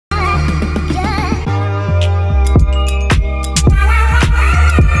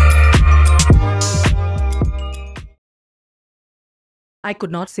I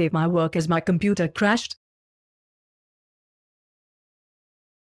could not save my work as my computer crashed.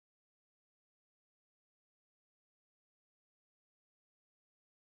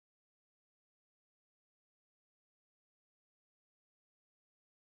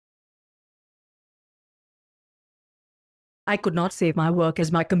 I could not save my work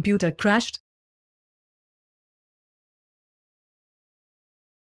as my computer crashed.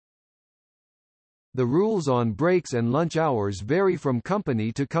 The rules on breaks and lunch hours vary from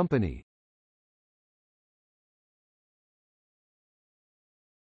company to company.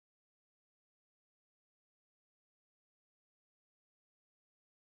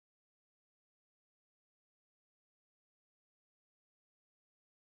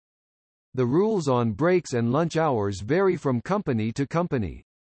 The rules on breaks and lunch hours vary from company to company.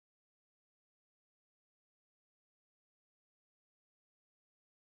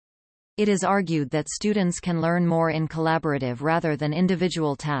 It is argued that students can learn more in collaborative rather than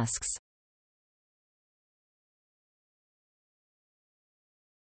individual tasks.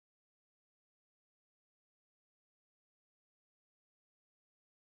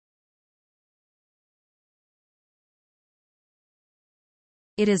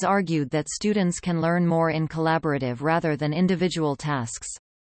 It is argued that students can learn more in collaborative rather than individual tasks.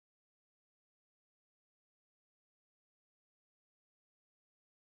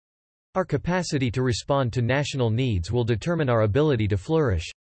 Our capacity to respond to national needs will determine our ability to flourish.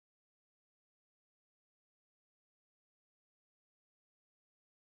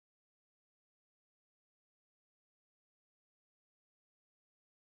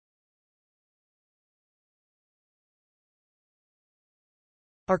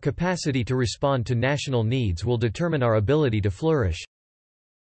 Our capacity to respond to national needs will determine our ability to flourish.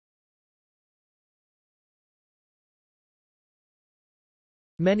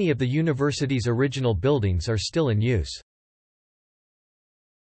 Many of the university's original buildings are still in use.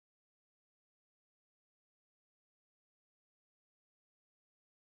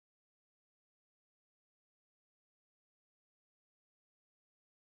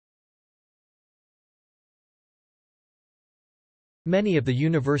 Many of the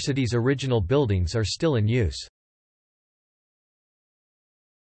university's original buildings are still in use.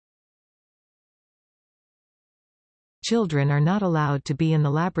 Children are not allowed to be in the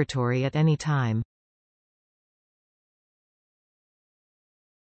laboratory at any time.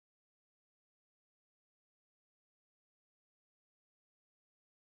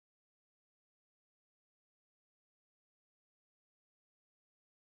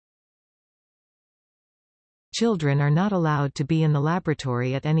 Children are not allowed to be in the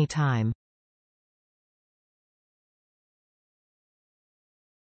laboratory at any time.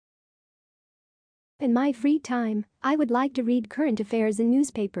 In my free time, I would like to read current affairs in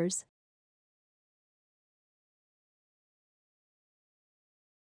newspapers.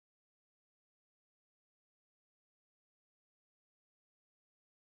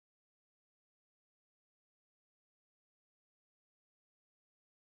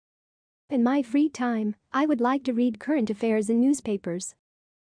 In my free time, I would like to read current affairs in newspapers.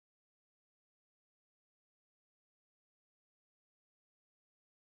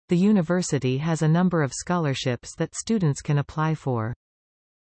 The university has a number of scholarships that students can apply for.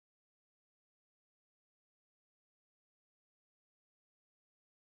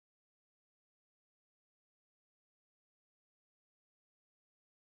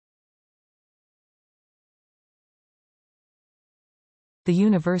 The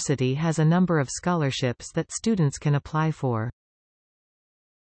university has a number of scholarships that students can apply for.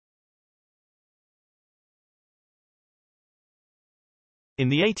 In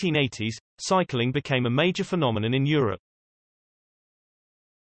the 1880s, cycling became a major phenomenon in Europe.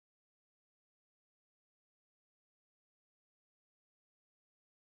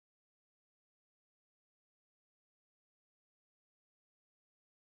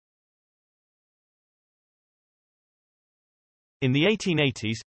 In the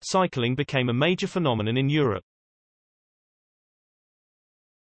 1880s, cycling became a major phenomenon in Europe.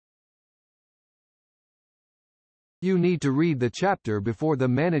 You need to read the chapter before the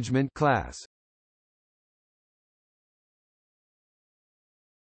management class.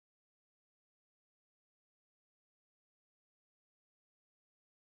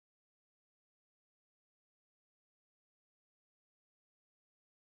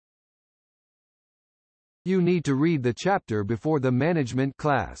 You need to read the chapter before the management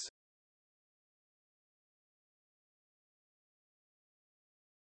class.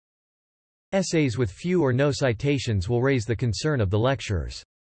 Essays with few or no citations will raise the concern of the lecturers.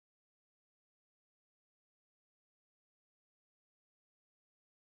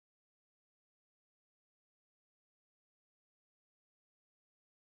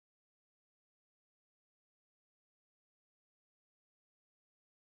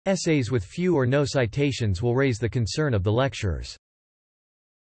 Essays with few or no citations will raise the concern of the lecturers.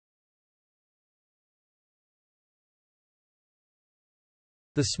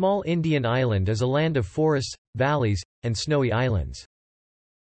 The small Indian island is a land of forests, valleys, and snowy islands.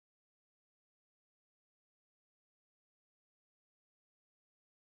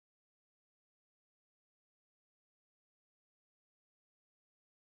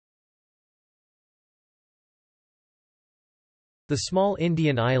 The small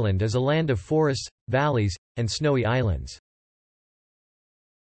Indian island is a land of forests, valleys, and snowy islands.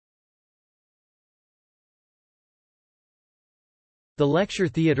 The Lecture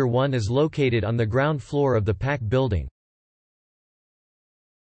Theatre 1 is located on the ground floor of the PAC building.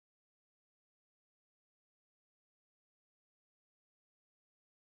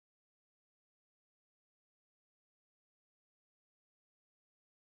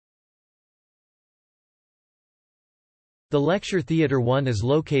 The Lecture Theatre 1 is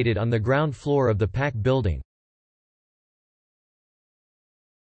located on the ground floor of the PAC building.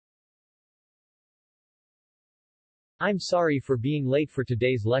 I'm sorry for being late for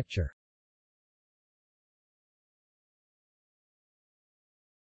today's lecture.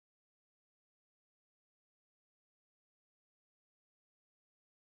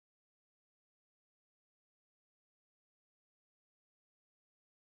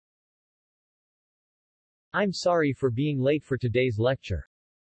 I'm sorry for being late for today's lecture.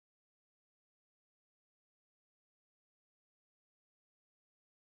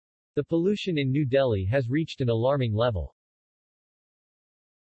 The pollution in New Delhi has reached an alarming level.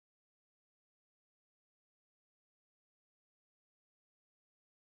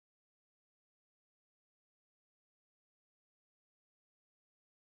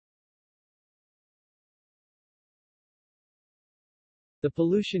 The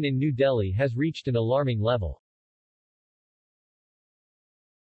pollution in New Delhi has reached an alarming level.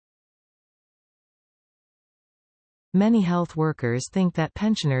 Many health workers think that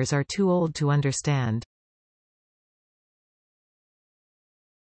pensioners are too old to understand.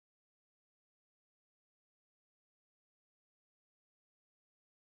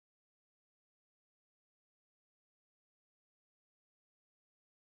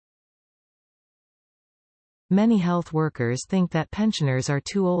 Many health workers think that pensioners are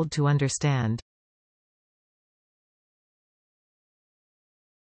too old to understand.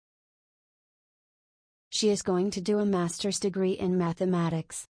 She is going to do a master's degree in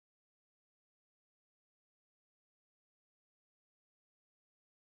mathematics.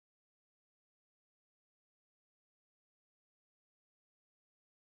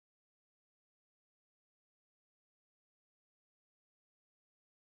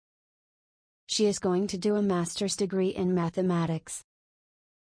 She is going to do a master's degree in mathematics.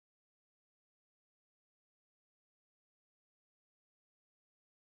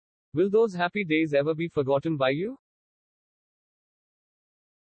 Will those happy days ever be forgotten by you?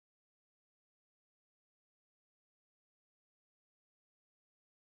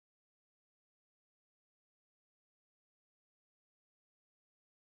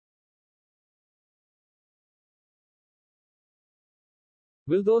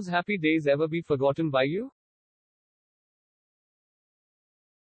 Will those happy days ever be forgotten by you?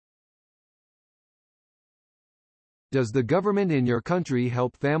 Does the government in your country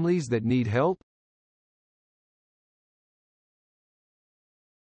help families that need help?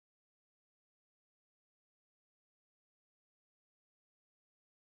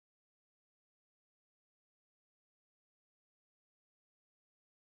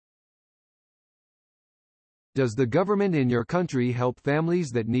 Does the government in your country help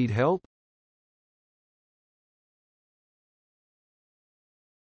families that need help?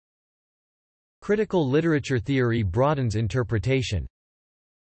 Critical literature theory broadens interpretation.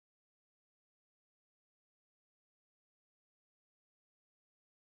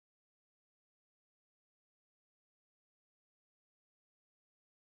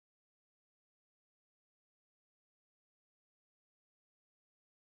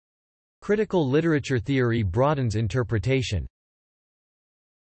 Critical literature theory broadens interpretation.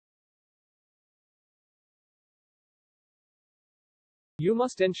 You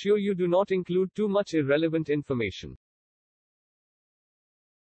must ensure you do not include too much irrelevant information.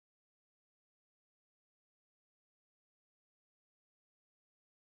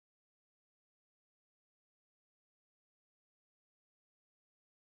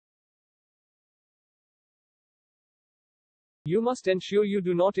 You must ensure you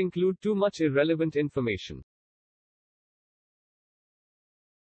do not include too much irrelevant information.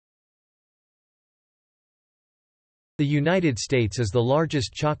 The United States is the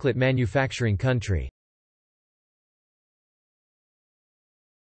largest chocolate manufacturing country.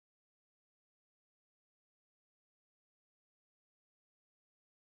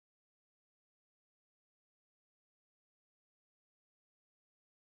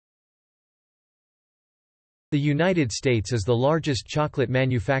 The United States is the largest chocolate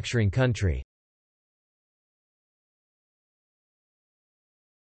manufacturing country.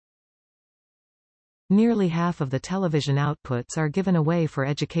 Nearly half of the television outputs are given away for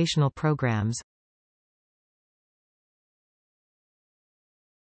educational programs.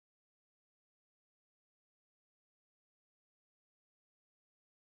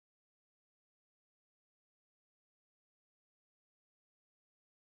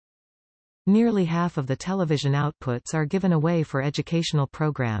 Nearly half of the television outputs are given away for educational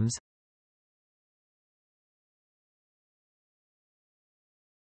programs.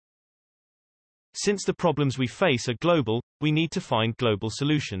 Since the problems we face are global, we need to find global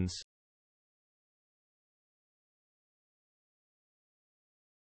solutions.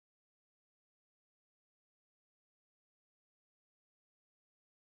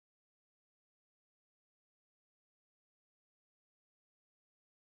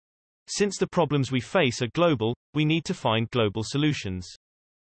 Since the problems we face are global, we need to find global solutions.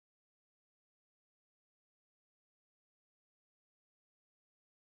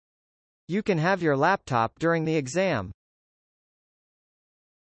 You can have your laptop during the exam.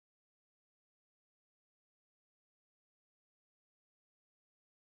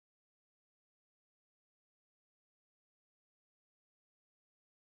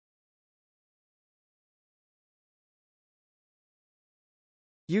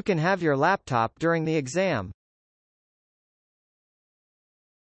 You can have your laptop during the exam.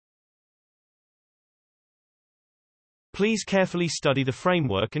 Please carefully study the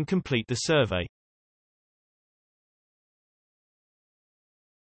framework and complete the survey.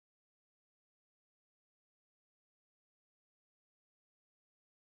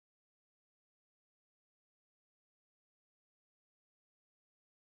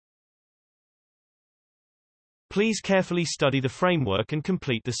 Please carefully study the framework and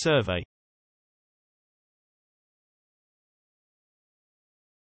complete the survey.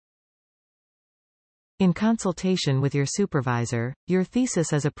 In consultation with your supervisor, your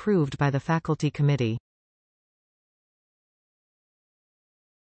thesis is approved by the faculty committee.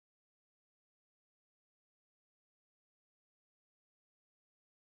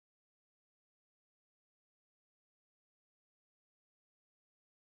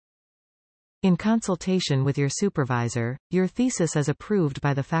 In consultation with your supervisor, your thesis is approved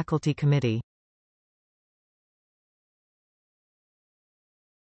by the faculty committee.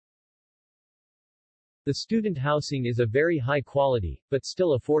 The student housing is a very high quality, but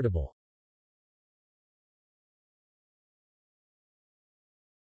still affordable.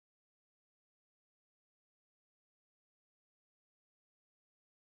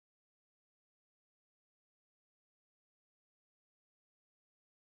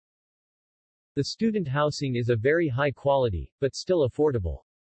 The student housing is a very high quality, but still affordable.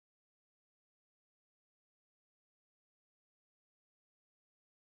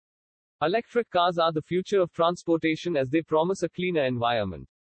 Electric cars are the future of transportation as they promise a cleaner environment.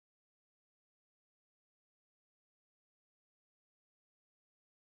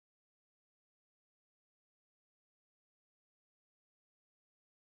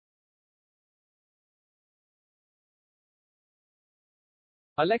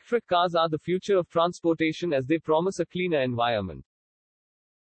 Electric cars are the future of transportation as they promise a cleaner environment.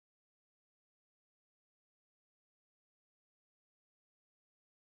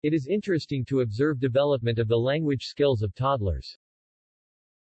 It is interesting to observe development of the language skills of toddlers.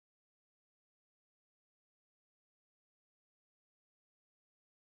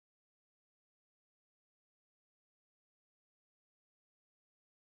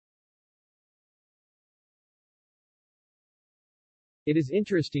 It is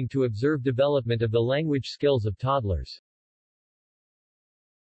interesting to observe development of the language skills of toddlers.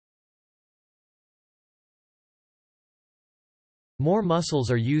 More muscles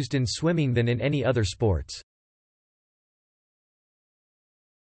are used in swimming than in any other sports.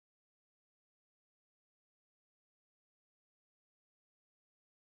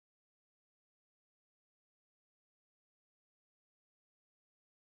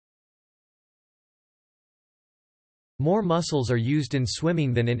 More muscles are used in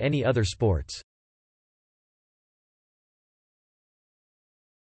swimming than in any other sports.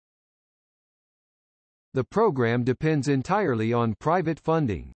 The program depends entirely on private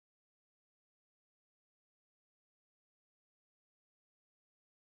funding.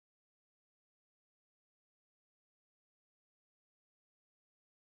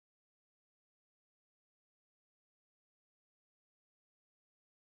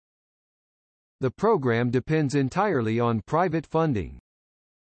 The program depends entirely on private funding.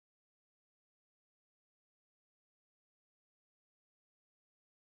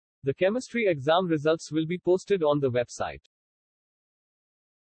 The chemistry exam results will be posted on the website.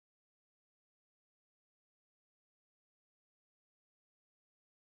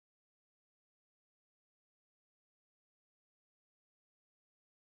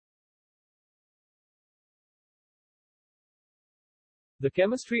 The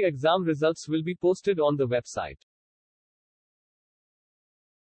chemistry exam results will be posted on the website.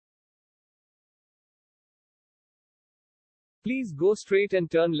 Please go straight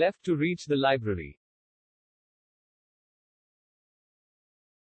and turn left to reach the library.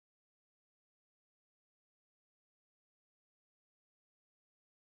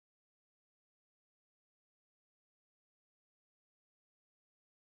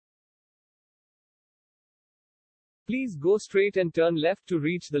 Please go straight and turn left to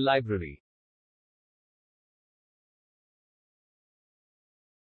reach the library.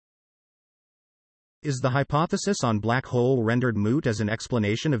 Is the hypothesis on black hole rendered moot as an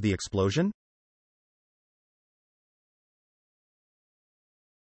explanation of the explosion?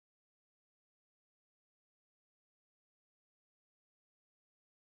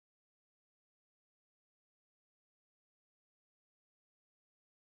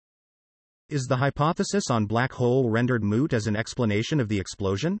 Is the hypothesis on black hole rendered moot as an explanation of the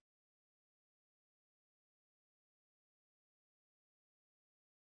explosion?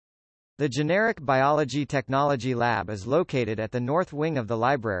 The Generic Biology Technology Lab is located at the north wing of the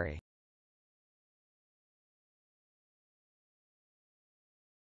library.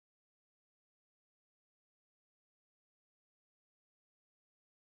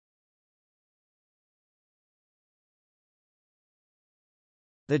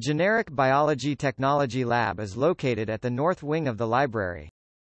 The Generic Biology Technology Lab is located at the north wing of the library.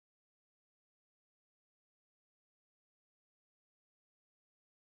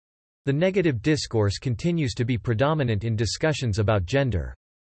 The negative discourse continues to be predominant in discussions about gender.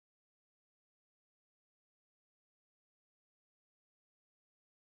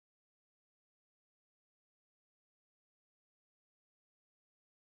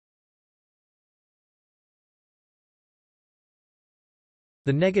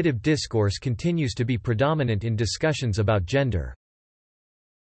 The negative discourse continues to be predominant in discussions about gender.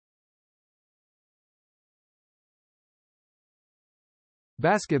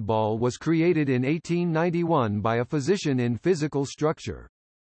 Basketball was created in 1891 by a physician in physical structure.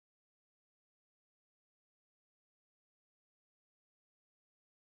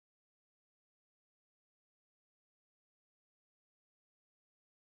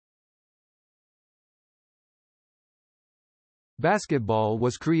 Basketball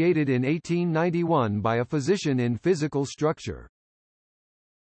was created in 1891 by a physician in physical structure.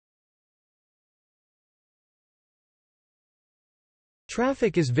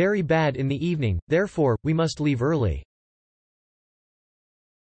 Traffic is very bad in the evening, therefore, we must leave early.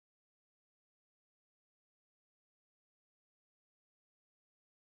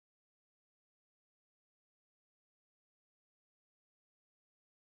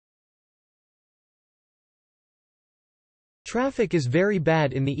 Traffic is very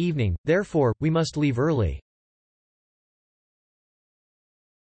bad in the evening, therefore, we must leave early.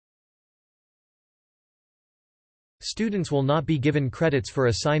 Students will not be given credits for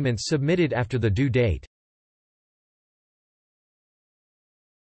assignments submitted after the due date.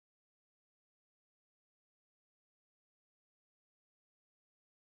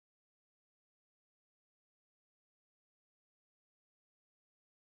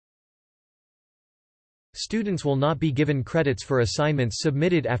 Students will not be given credits for assignments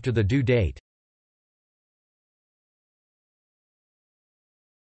submitted after the due date.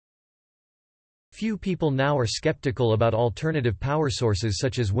 Few people now are skeptical about alternative power sources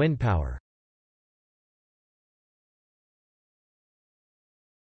such as wind power.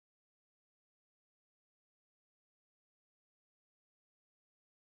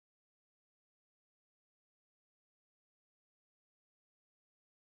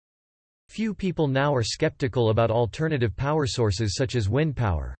 Few people now are skeptical about alternative power sources such as wind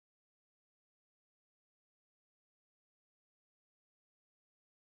power.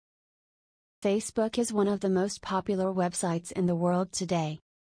 Facebook is one of the most popular websites in the world today.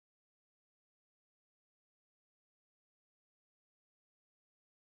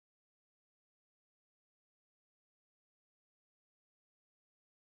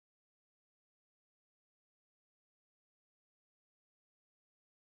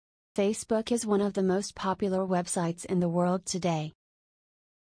 Facebook is one of the most popular websites in the world today.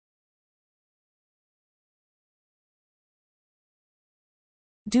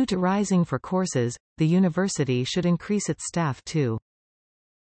 Due to rising for courses, the university should increase its staff too.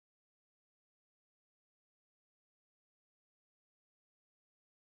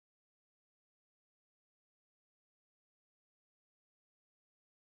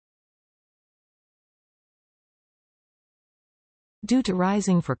 Due to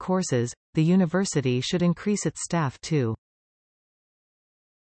rising for courses, the university should increase its staff too.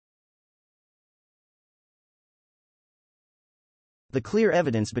 The clear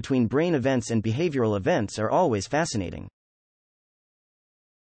evidence between brain events and behavioral events are always fascinating.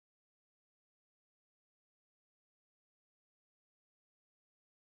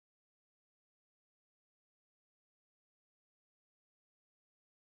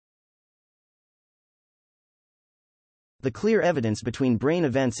 The clear evidence between brain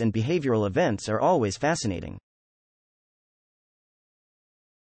events and behavioral events are always fascinating.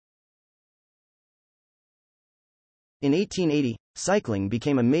 In 1880, cycling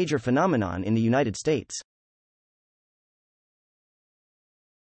became a major phenomenon in the United States.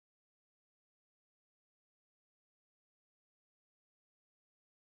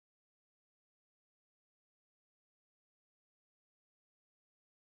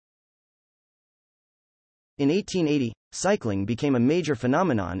 In 1880, cycling became a major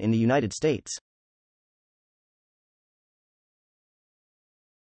phenomenon in the United States.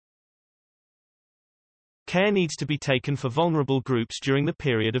 Care needs to be taken for vulnerable groups during the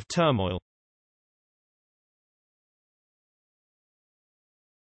period of turmoil.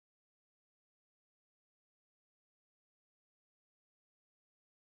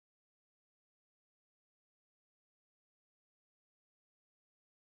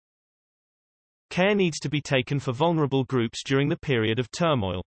 Care needs to be taken for vulnerable groups during the period of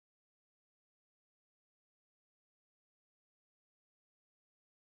turmoil.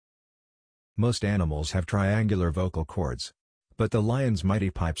 Most animals have triangular vocal cords. But the lion's mighty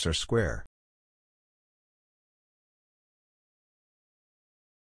pipes are square.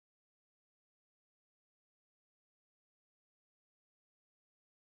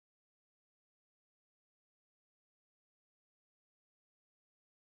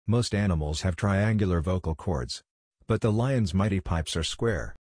 Most animals have triangular vocal cords. But the lion's mighty pipes are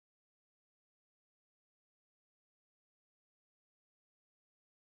square.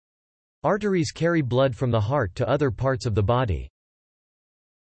 Arteries carry blood from the heart to other parts of the body.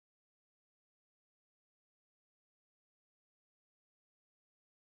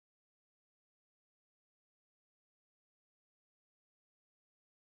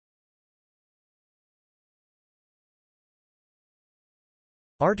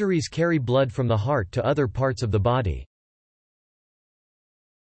 Arteries carry blood from the heart to other parts of the body.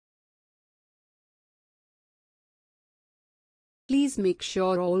 Please make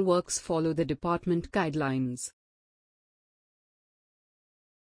sure all works follow the department guidelines.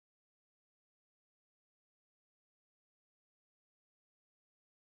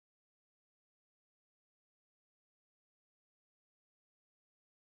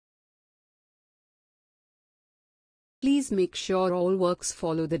 Please make sure all works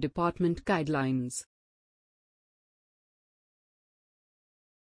follow the department guidelines.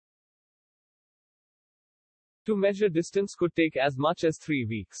 To measure distance could take as much as 3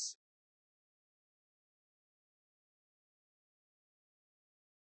 weeks.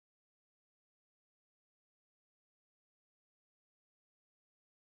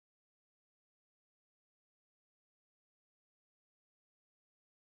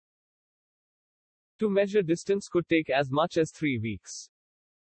 To measure distance could take as much as 3 weeks.